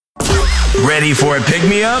Ready for a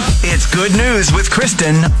pick-me-up? It's Good News with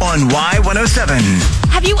Kristen on Y107.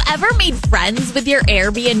 Have you ever made friends with your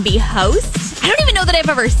Airbnb host? I don't even know that I've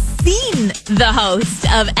ever seen the host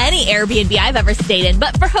of any Airbnb I've ever stayed in,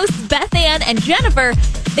 but for hosts Beth Ann and Jennifer,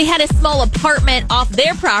 they had a small apartment off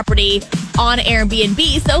their property on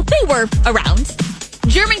Airbnb, so they were around.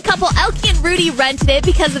 German couple Elke and Rudy rented it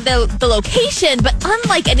because of the location, but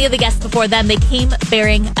unlike any of the guests before them, they came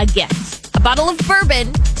bearing a gift. A bottle of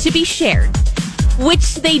bourbon to be shared,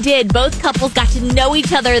 which they did. Both couples got to know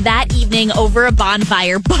each other that evening over a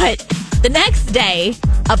bonfire, but the next day,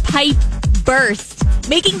 a pipe burst,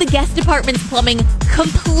 making the guest apartment's plumbing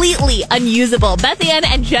completely unusable. Beth Ann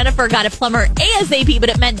and Jennifer got a plumber ASAP, but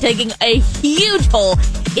it meant digging a huge hole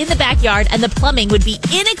in the backyard, and the plumbing would be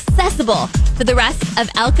inaccessible for the rest of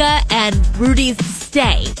Elke and Rudy's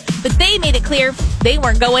stay. But they made it clear they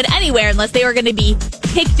weren't going anywhere unless they were going to be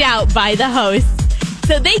kicked out by the host.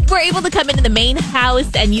 So they were able to come into the main house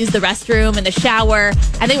and use the restroom and the shower,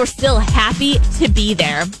 and they were still happy to be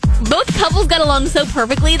there. Both couples got along so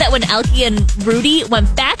perfectly that when Elke and Rudy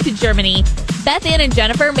went back to Germany, Beth Ann and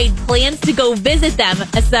Jennifer made plans to go visit them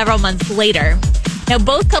several months later. Now,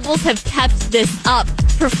 both couples have kept this up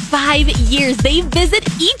for 5 years. They visit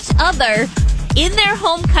each other in their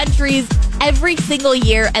home countries every single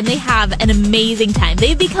year, and they have an amazing time.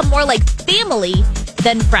 They've become more like family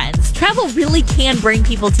than friends. Travel really can bring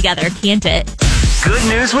people together, can't it? Good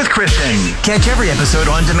News with Kristen. Catch every episode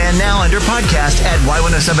on demand now under podcast at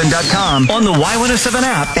y107.com, on the Y107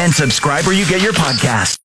 app, and subscribe where you get your podcasts.